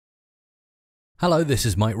Hello, this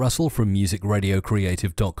is Mike Russell from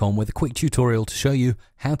musicradiocreative.com with a quick tutorial to show you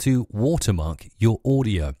how to watermark your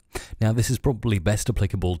audio. Now, this is probably best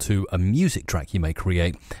applicable to a music track you may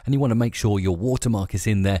create, and you want to make sure your watermark is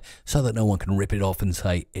in there so that no one can rip it off and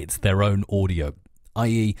say it's their own audio,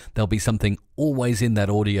 i.e. there'll be something always in that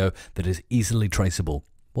audio that is easily traceable.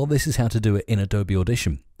 Well, this is how to do it in Adobe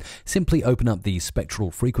Audition. Simply open up the spectral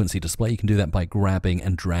frequency display. You can do that by grabbing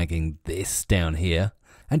and dragging this down here,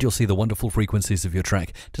 and you'll see the wonderful frequencies of your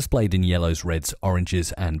track displayed in yellows, reds,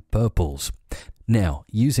 oranges, and purples. Now,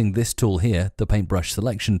 using this tool here, the paintbrush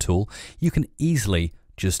selection tool, you can easily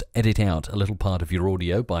just edit out a little part of your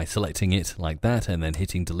audio by selecting it like that and then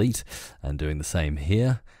hitting delete, and doing the same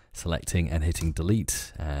here, selecting and hitting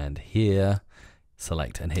delete, and here,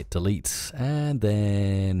 select and hit delete, and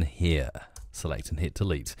then here, select and hit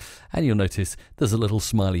delete. And you'll notice there's a little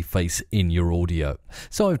smiley face in your audio.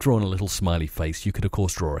 So I've drawn a little smiley face. You could of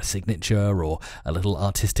course draw a signature or a little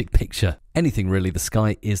artistic picture. Anything really, the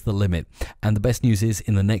sky is the limit. And the best news is,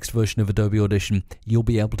 in the next version of Adobe Audition, you'll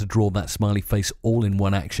be able to draw that smiley face all in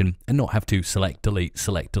one action and not have to select, delete,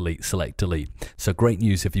 select, delete, select, delete. So great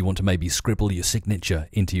news if you want to maybe scribble your signature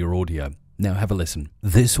into your audio. Now have a listen.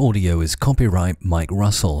 This audio is copyright Mike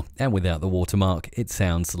Russell, and without the watermark, it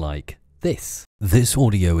sounds like this. This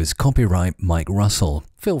audio is copyright Mike Russell.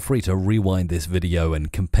 Feel free to rewind this video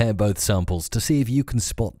and compare both samples to see if you can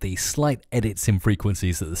spot the slight edits in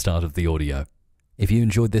frequencies at the start of the audio. If you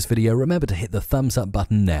enjoyed this video, remember to hit the thumbs up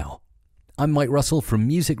button now. I'm Mike Russell from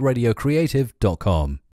musicradiocreative.com.